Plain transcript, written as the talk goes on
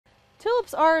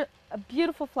Tulips are a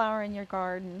beautiful flower in your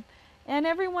garden. And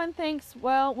everyone thinks,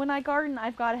 well, when I garden,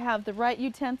 I've got to have the right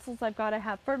utensils, I've got to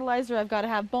have fertilizer, I've got to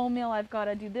have bone meal, I've got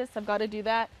to do this, I've got to do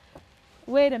that.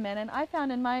 Wait a minute, I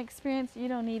found in my experience you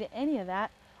don't need any of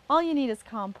that. All you need is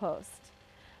compost.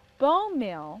 Bone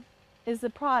meal is a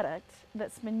product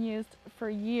that's been used for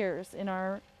years in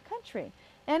our country,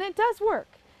 and it does work.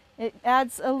 It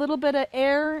adds a little bit of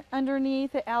air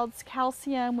underneath, it adds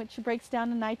calcium, which breaks down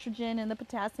the nitrogen and the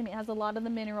potassium. It has a lot of the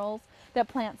minerals that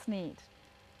plants need.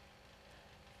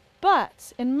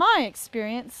 But in my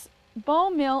experience,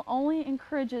 bone meal only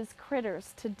encourages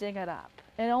critters to dig it up.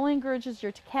 It only encourages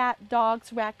your cat,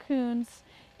 dogs, raccoons,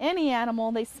 any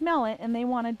animal. They smell it and they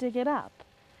want to dig it up.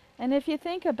 And if you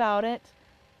think about it,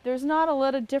 there's not a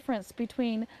lot of difference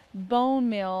between bone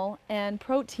meal and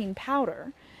protein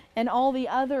powder and all the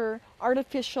other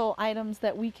artificial items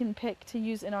that we can pick to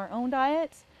use in our own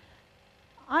diet.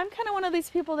 I'm kind of one of these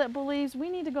people that believes we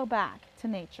need to go back to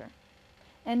nature.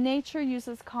 And nature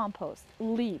uses compost,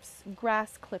 leaves,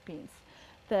 grass clippings,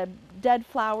 the dead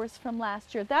flowers from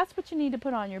last year. That's what you need to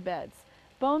put on your beds.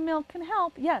 Bone meal can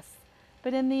help, yes,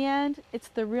 but in the end, it's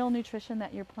the real nutrition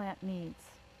that your plant needs.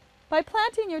 By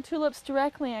planting your tulips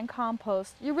directly in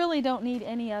compost, you really don't need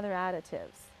any other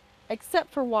additives,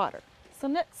 except for water. So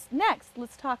next,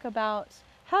 let's talk about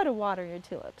how to water your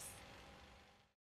tulips.